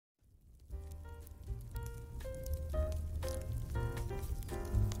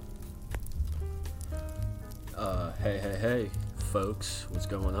Hey, folks, what's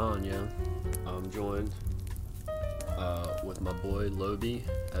going on, yeah? I'm joined with my boy Lobi,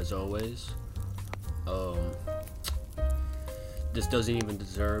 as always. This doesn't even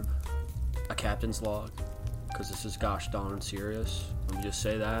deserve a captain's log, because this is gosh darn serious. Let me just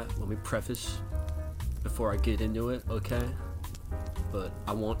say that. Let me preface before I get into it, okay? But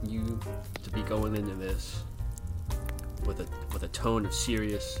I want you to be going into this with a tone of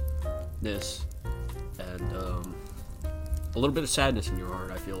seriousness and a little bit of sadness in your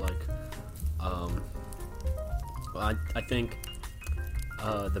heart, I feel like. I think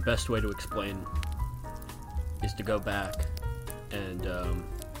the best way to explain is to go back and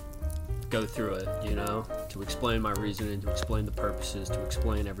go through it, to explain my reasoning, to explain the purposes, to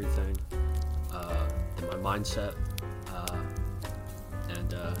explain everything, and my mindset,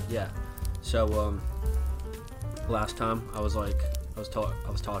 yeah. So last time I was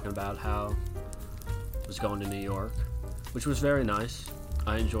talking about how I was going to New York, which was very nice.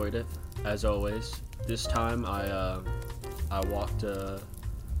 I enjoyed it, as always. This time I walked.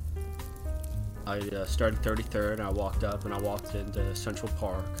 I started 33rd, and I walked up, and I walked into Central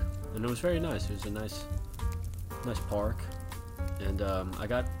Park, and it was very nice. It was a nice park, and I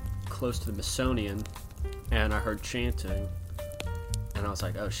got close to the Smithsonian, and I heard chanting, and I was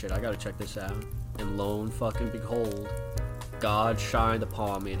like, "Oh shit, I gotta check this out." And lo and fucking behold, God shined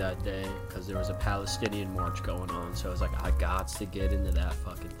upon me that day, because there was a Palestinian march going on. So I was like, I got to get into that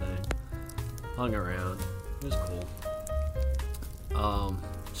fucking thing. Hung around. It was cool.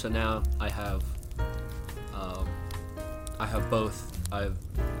 So now I have both. I've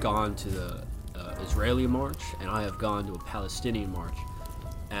gone to the Israeli march, and I have gone to a Palestinian march.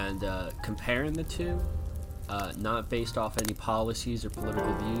 And comparing the two, not based off any policies or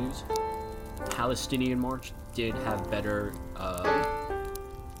political views, Palestinian march did have better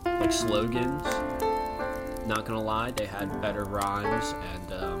slogans. Not gonna lie, they had better rhymes,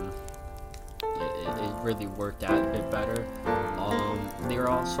 and it really worked out a bit better. They were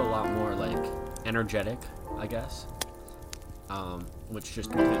also a lot more energetic, I guess, which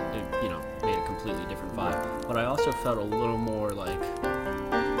just completely, made a completely different vibe. But I also felt a little more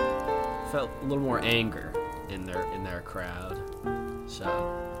anger in their crowd.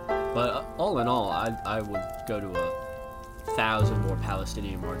 So. But all in all, I would go to 1,000 more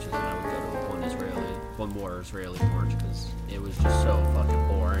Palestinian marches than I would go to one more Israeli march, because it was just so fucking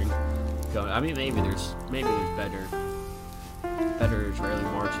boring. I mean, maybe there's better Israeli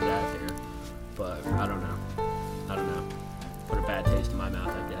marches out there, but I don't know. Put a bad taste in my mouth,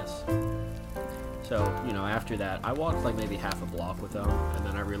 I guess. So after that, I walked maybe half a block with them, and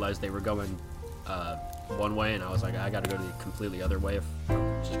then I realized they were going one way, and I was like, I gotta go the completely other way if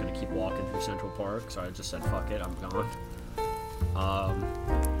I'm just gonna keep walking through Central Park. So I just said, fuck it, I'm gone.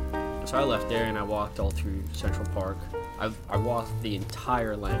 So I left there, and I walked all through Central Park. I walked the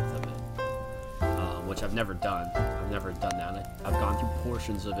entire length of it, which I've never done. I've never done that. I've gone through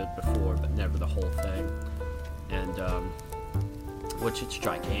portions of it before, but never the whole thing. And which it's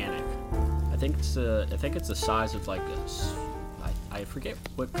gigantic. I think it's the size of I forget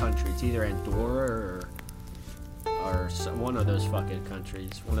what country. It's either Andorra or one of those fucking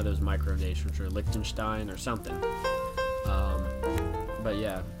countries, one of those micronations, or Liechtenstein or something. But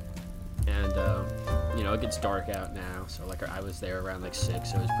yeah, and it gets dark out now. So I was there around 6,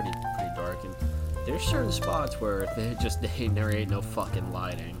 so it was pretty dark. And there's certain spots where there ain't no fucking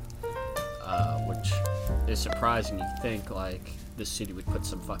lighting, which is surprising. You think this city would put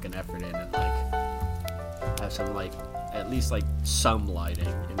some fucking effort in and have some at least some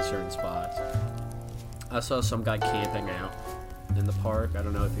lighting in certain spots. I saw some guy camping out in the park. I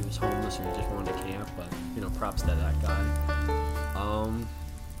don't know if he was homeless or he just wanted to camp, but props to that guy.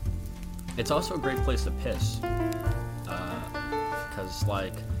 It's also a great place to piss, because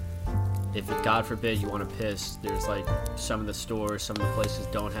if God forbid you want to piss, there's some of the stores, some of the places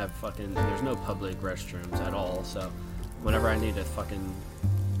don't have there's no public restrooms at all. So whenever I need to fucking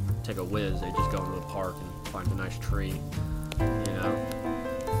take a whiz, I just go into the park and find a nice tree,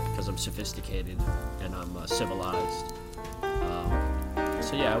 because I'm sophisticated and I'm civilized.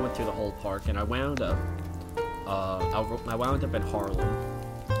 So yeah, I went through the whole park, and I wound up in Harlem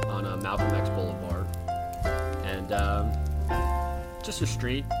on Malcolm X Boulevard, and just a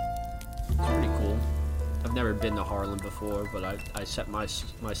street. It's pretty cool. I've never been to Harlem before, but I set my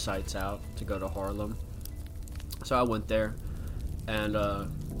sights out to go to Harlem. So I went there, and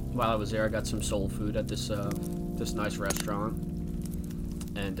while I was there, I got some soul food at this nice restaurant.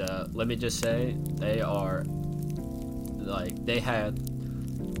 And let me just say, they had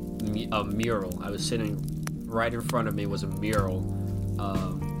a mural. I was sitting right in front of me was a mural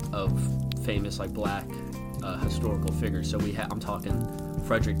of famous black historical figures. So I'm talking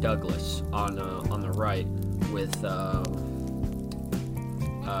Frederick Douglass on the right with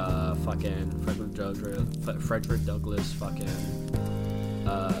fucking Frederick Douglass, fucking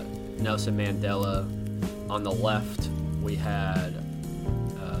Nelson Mandela. On the left, we had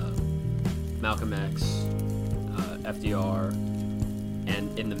Malcolm X, FDR,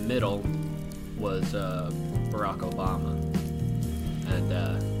 and in the middle was Barack Obama.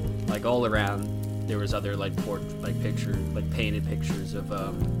 And like all around, there was other pictures, painted pictures of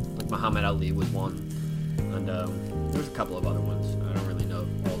like Muhammad Ali was one, and there was a couple of other ones. I don't really know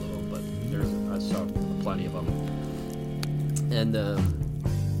all of them, but I saw plenty of them. And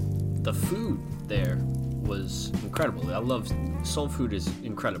the food there was incredible. I love soul food. Is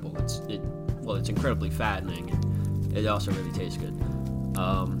incredible. It's incredibly fattening. It also really tastes good.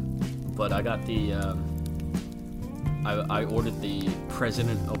 But I got the I ordered the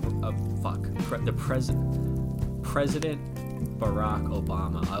President Barack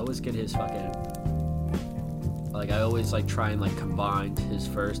Obama. I always get his fucking, I always try and combine his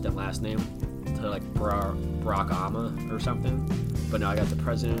first and last name to Barack Obama or something. But no, I got the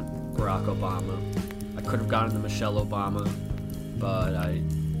President Barack Obama. I could have gotten the Michelle Obama, but I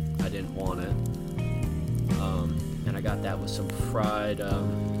didn't want it. And I got that with some fried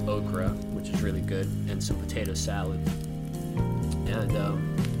okra, which is really good, and some potato salad. And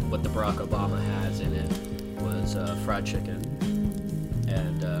what the Barack Obama has in it was fried chicken.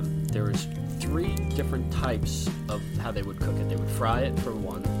 And there was 3 different types of how they would cook it. They would fry it for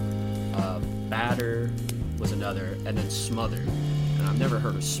one, batter was another, and then smothered. And I've never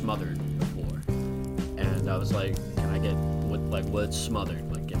heard of smothered before. And I was like, can I get what's smothered?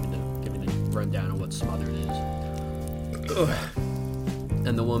 Give me the rundown of what smothered is.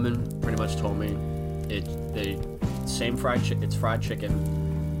 And the woman pretty much told me it's fried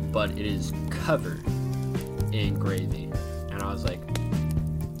chicken, but it is covered in gravy. And I was like,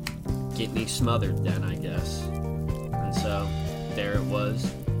 get me smothered then, I guess. And so there it was,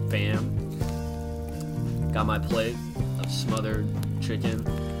 bam. Got my plate of smothered chicken,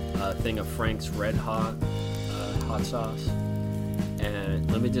 a thing of Frank's Red Hot hot sauce.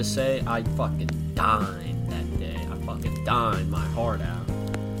 And let me just say, I fucking dined that day. I fucking dined my heart out.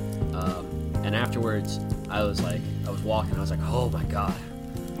 And afterwards, I was walking, I was like, oh my god.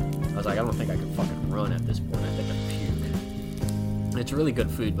 I was like, I don't think I can fucking run at this point. I think I'd puke. It's really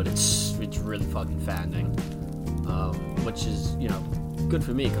good food, but it's really fucking fattening. Which is, good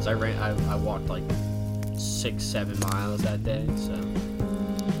for me, because I walked 6-7 miles that day, so,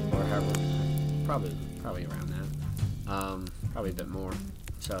 or however, probably around that. Probably a bit more.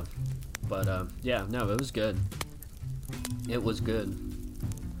 So, but yeah, no, it was good. It was good.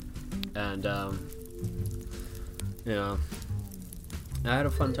 And I had a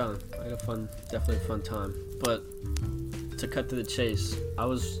fun time. Definitely a fun time. But to cut to the chase,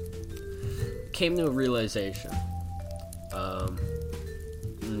 came to a realization.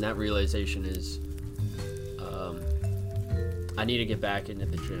 And that realization is, I need to get back into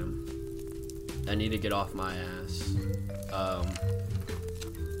the gym. I need to get off my ass.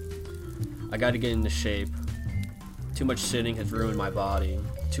 I got to get into shape. Too much sitting has ruined my body.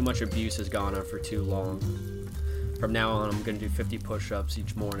 Too much abuse has gone on for too long. From now on, I'm going to do 50 push-ups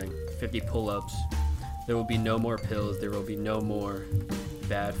each morning, 50 pull-ups. There will be no more pills. There will be no more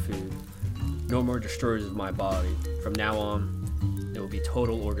bad food. No more destroyers of my body. From now on, it will be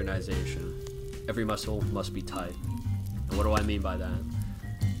total organization. Every muscle must be tight. And what do I mean by that?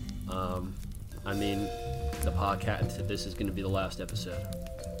 I mean, the podcast, this is going to be the last episode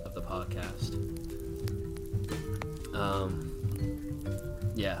of the podcast.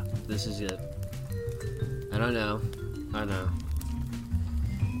 Yeah, this is it. And I know.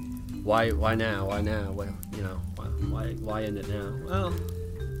 Why now? Well, why end it now? Well,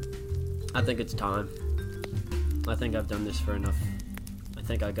 I think it's time. I think I've done this for enough. I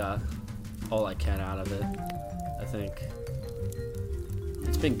think I got all I can out of it. I think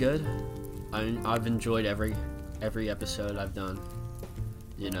it's been good. I've enjoyed every episode I've done.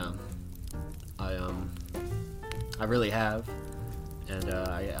 I really have. And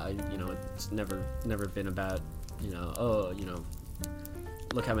it's never been about,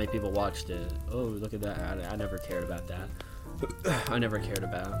 look how many people watched it. Oh, look at that. I never cared about that. I never cared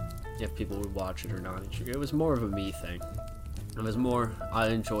about if people would watch it or not. It was more of a me thing. It was more, I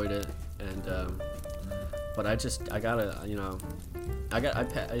enjoyed it, and but I gotta,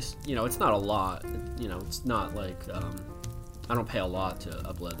 it's not a lot. It's not like I don't pay a lot to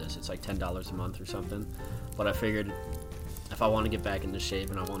upload this. It's like $10 a month or something. But I figured, if I want to get back into shape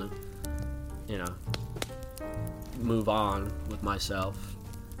and I want to, move on with myself,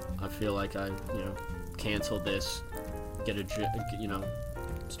 I feel like I, cancel this, get a gym,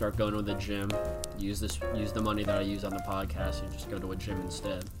 start going to the gym, use the money that I use on the podcast and just go to a gym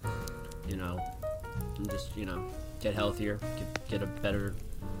instead, and just, get healthier, have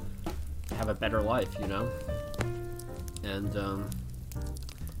a better life, and,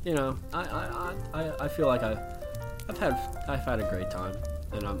 I feel like I've had a great time,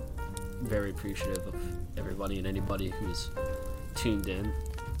 and I'm very appreciative of everybody and anybody who's tuned in,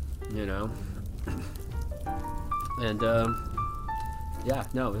 and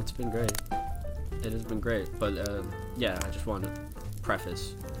it's been great. It has been great, but I just want to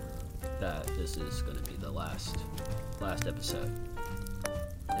preface that this is going to be the last episode,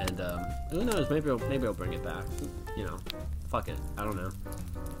 and who knows, maybe I'll bring it back, fuck it, I don't know,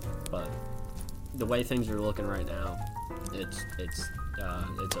 but the way things are looking right now, it's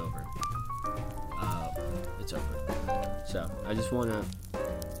over. It's over. So I just want to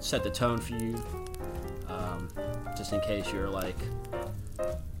set the tone for you, just in case you're like,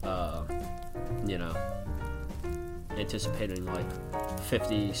 anticipating like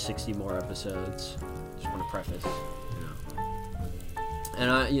 50, 60 more episodes. Just want to preface,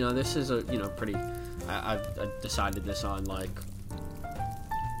 and this is a pretty. I decided this on like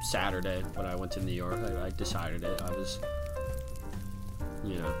Saturday when I went to New York. I decided it. I was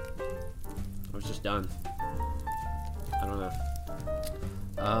just done. I don't know.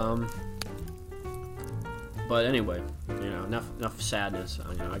 But anyway, enough sadness.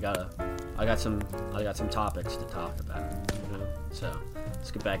 I got some topics to talk about. So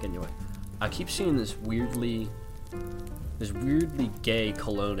let's get back into it. I keep seeing this weirdly gay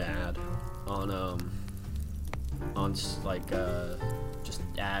cologne ad on like just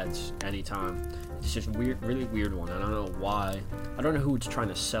ads anytime. It's just really weird one. I don't know why. I don't know who it's trying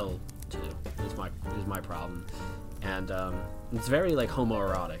to sell to. Is my problem. And it's very like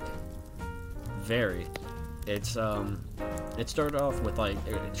homoerotic. Very. It's it started off with like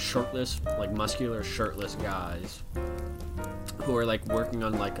shirtless, like muscular shirtless guys who are like working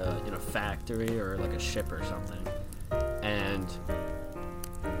on like in a factory or like a ship or something. And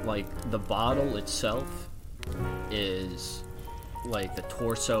like the bottle itself is like the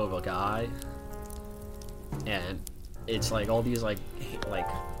torso of a guy, and it's like all these like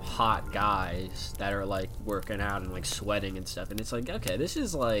hot guys that are like working out and like sweating and stuff, and it's like, okay, this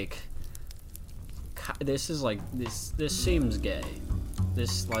seems gay.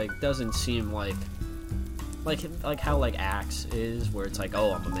 This like doesn't seem like how like Axe is, where it's like,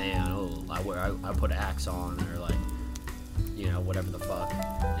 oh, I'm a man, oh, I put Axe on, or like whatever the fuck.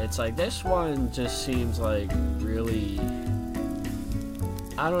 It's like this one just seems like really,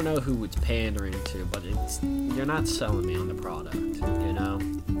 I don't know who it's pandering to, but you're not selling me on the product,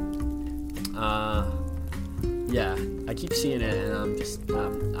 yeah, I keep seeing it, and I'm just, I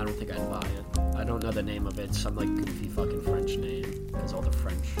don't think I'd buy it. I don't know the name of it, some like goofy fucking French name, because all the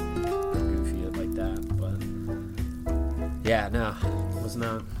French are goofy like that, but yeah, no,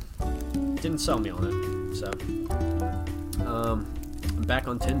 didn't sell me on it. So I'm back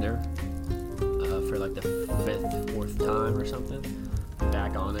on Tinder for like the fourth time or something.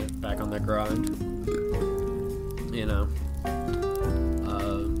 Back on it, back on the grind.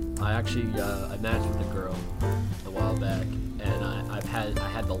 I actually I matched with a girl a while back, and I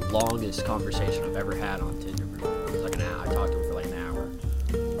had the longest conversation I've ever had on Tinder. It was like an hour. I talked to her for like an hour.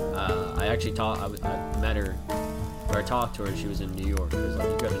 I met her, or I talked to her, and she was in New York. Because like,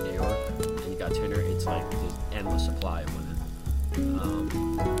 you go to New York and you got Tinder, it's like this endless supply of women.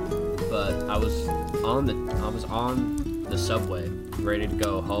 But I was on the subway, ready to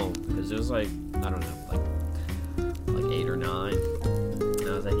go home, because it was like, I don't know, like 8 or 9. And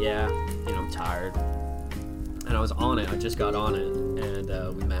I was like, yeah, I'm tired. And I was on it. I just got on it, and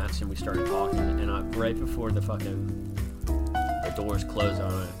we matched, and we started talking. And right before the doors closed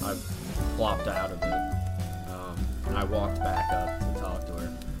on it, I flopped out of it. And I walked back up and talked to her.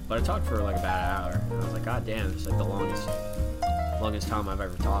 But I talked for like about an hour. And I was like, God damn, it's like the longest time I've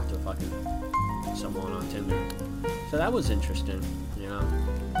ever talked to someone on Tinder. So that was interesting,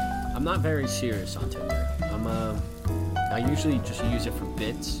 I'm not very serious on Tinder. I usually just use it for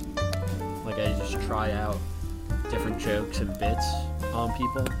bits. Like, I just try out different jokes and bits on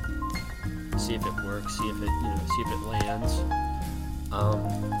people, see if it works, see if it lands.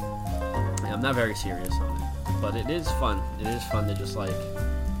 I'm not very serious on it, but it is fun. It is fun to just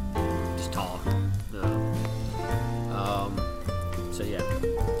talk. So yeah, I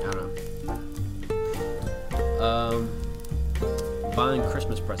don't know. Buying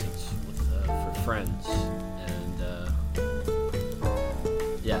Christmas presents for friends, and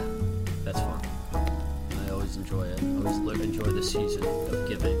yeah, that's fun. I always enjoy it. I always enjoy the season of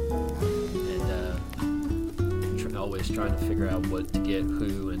giving, and playlist, trying to figure out what to get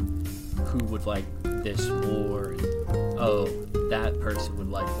who, and who would like this more, and oh, that person would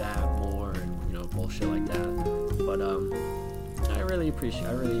like that more, and you know, bullshit like that. But I really enjoy it.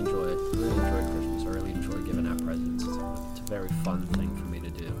 I really enjoy Christmas. I really enjoy giving out presents. It's a very fun thing for me to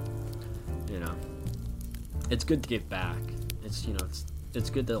do. You know, it's good to give back. It's, you know, it's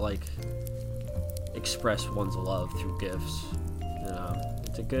good to like express one's love through gifts. You know,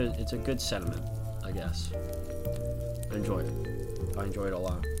 it's a good sentiment, I guess. I enjoy it. I enjoy it a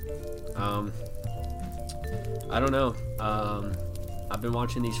lot. I don't know. I've been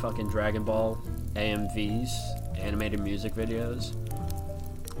watching these fucking Dragon Ball AMVs, animated music videos.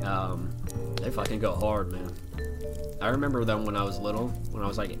 They fucking go hard, man. I remember them when I was little, when I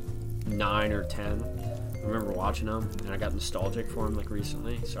was like 9 or 10. I remember watching them, and I got nostalgic for them like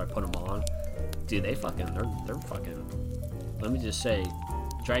recently, so I put them on. Dude, they're fucking. Let me just say,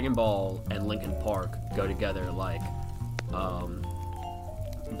 Dragon Ball and Linkin Park go together like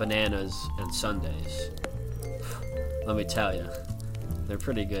bananas and sundaes. Let me tell you, they're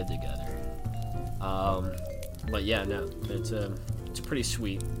pretty good together. But yeah, no, it's pretty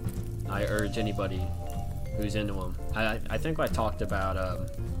sweet. I urge anybody who's into them. I think I talked about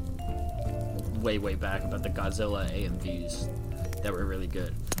way back about the Godzilla AMVs that were really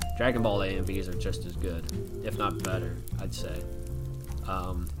good. Dragon Ball AMVs are just as good, if not better, I'd say.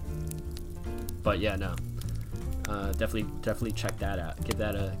 But yeah, no, definitely check that out. Give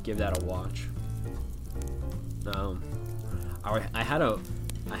that a watch. I had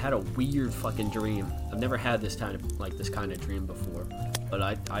a weird fucking dream. I've never had this kind of dream before, but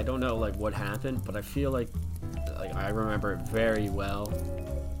I don't know like what happened, but I feel like I remember it very well.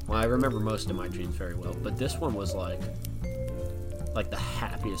 Well, I remember most of my dreams very well, but this one was like the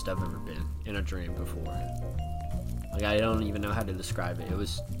happiest I've ever been in a dream before. Like, I don't even know how to describe it. It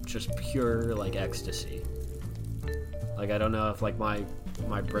was just pure like ecstasy. Like, I don't know if like my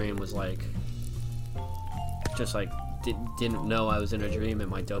brain was like just like didn't know I was in a dream, and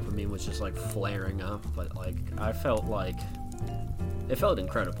my dopamine was just like flaring up, but like I felt like it felt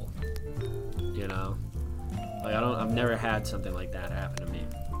incredible, you know. Like, I've never had something like that happen to me,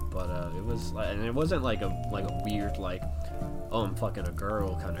 but it was like, and it wasn't like a weird like, oh, I'm fucking a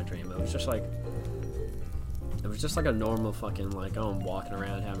girl kind of dream. It was just like a normal fucking like, oh, I'm walking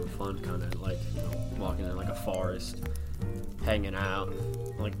around having fun kind of like, you know, walking in like a forest, hanging out,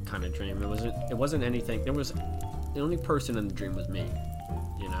 like kind of dream. It wasn't anything. It was the only person in the dream was me,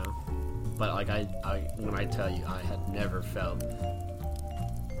 you know. But like when I tell you, I had never felt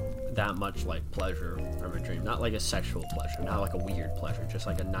that much like pleasure from a dream. Not like a sexual pleasure, not like a weird pleasure, just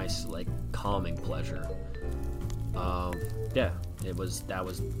like a nice like calming pleasure. Yeah, that was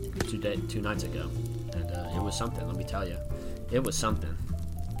 2 nights ago, and it was something. Let me tell you, it was something.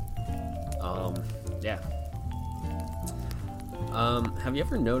 Yeah. Have you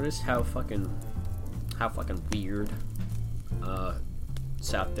ever noticed how fucking weird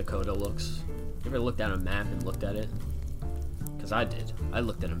South Dakota looks? You ever looked at a map and looked at it? Because I did. I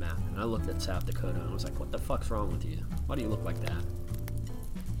looked at a map and I looked at South Dakota and I was like, what the fuck's wrong with you? Why do you look like that?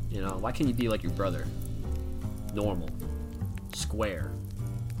 You know, why can't you be like your brother? Normal. Square.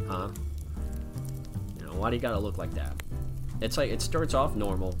 Huh? You know, why do you gotta look like that? It's like, it starts off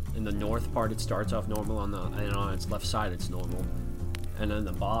normal. In the north part, it starts off normal. And on its left side, it's normal. And then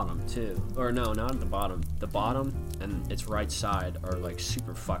the bottom, too. Or no, not the bottom. The bottom and its right side are, like,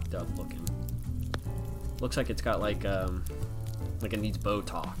 super fucked up looking. Looks like it's got, like it needs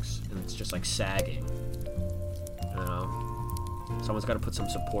Botox. And it's just, like, sagging. You know? Someone's gotta put some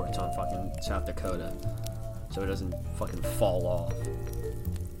supports on fucking South Dakota so it doesn't fucking fall off.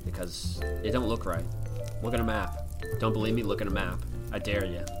 Because it don't look right. Look at a map. Don't believe me? Look at a map. I dare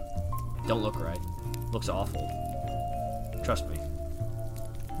you. Don't look right. Looks awful. Trust me.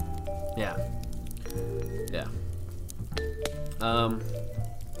 Yeah. Yeah.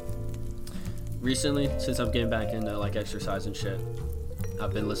 Recently, since I'm getting back into like exercise and shit,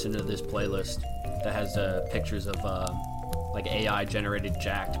 I've been listening to this playlist that has pictures of like AI generated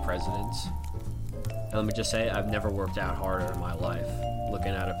jacked presidents. And let me just say, I've never worked out harder in my life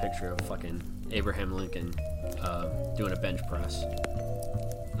looking at a picture of fucking Abraham Lincoln doing a bench press.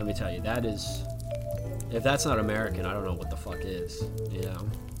 Let me tell you, that is, if that's not American, I don't know what the fuck is, you know?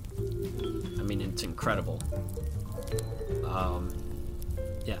 I mean, it's incredible.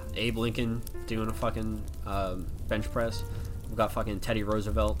 Yeah, Abe Lincoln doing a fucking bench press. We've got fucking Teddy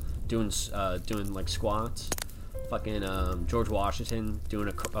Roosevelt doing like squats. Fucking George Washington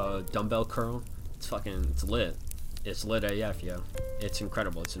doing a dumbbell curl. It's lit. It's lit AF, yo. It's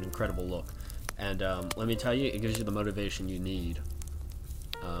incredible. It's an incredible look. And let me tell you, it gives you the motivation you need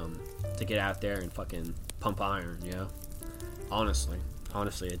to get out there and fucking pump iron, you know? Honestly,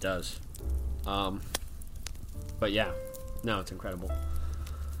 it does. But yeah, no, it's incredible.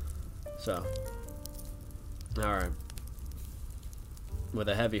 So, alright. With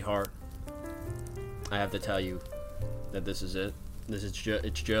a heavy heart, I have to tell you that this is it.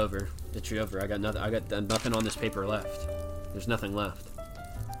 It's Jover. It's Jover. I got nothing on this paper left. There's nothing left.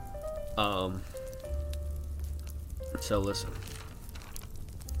 So listen.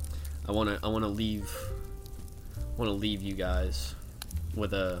 I wanna leave you guys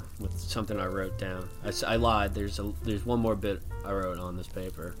with something I wrote down. I lied. There's one more bit I wrote on this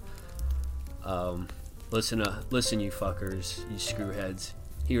paper. Listen, you fuckers, you screwheads.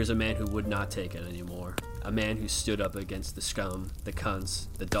 Here is a man who would not take it anymore. A man who stood up against the scum, the cunts,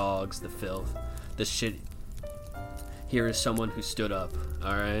 the dogs, the filth, the shit. Here is someone who stood up.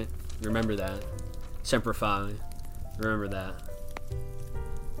 All right, remember that. Semper Fi. Remember that.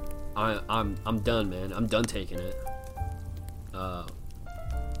 I'm done, man. I'm done taking it.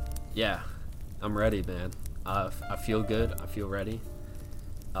 Yeah, I'm ready, man. I feel good. I feel ready.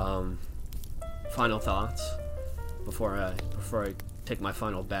 Final thoughts before I take my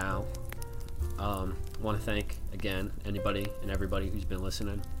final bow. I want to thank again anybody and everybody who's been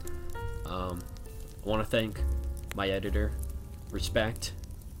listening. I want to thank my editor. Respect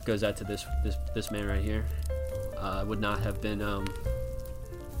goes out to this man right here. I would not have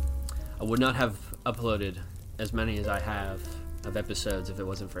uploaded as many as I have of episodes if it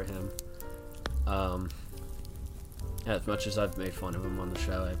wasn't for him. As much as I've made fun of him on the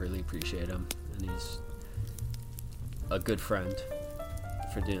show, I really appreciate him, and he's a good friend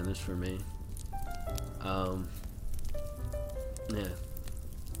for doing this for me. Yeah.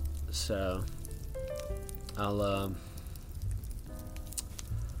 So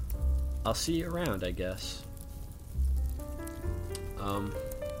I'll see you around, I guess.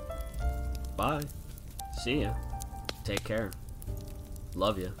 Bye. See ya. Take care.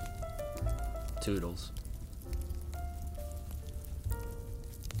 Love ya. Toodles.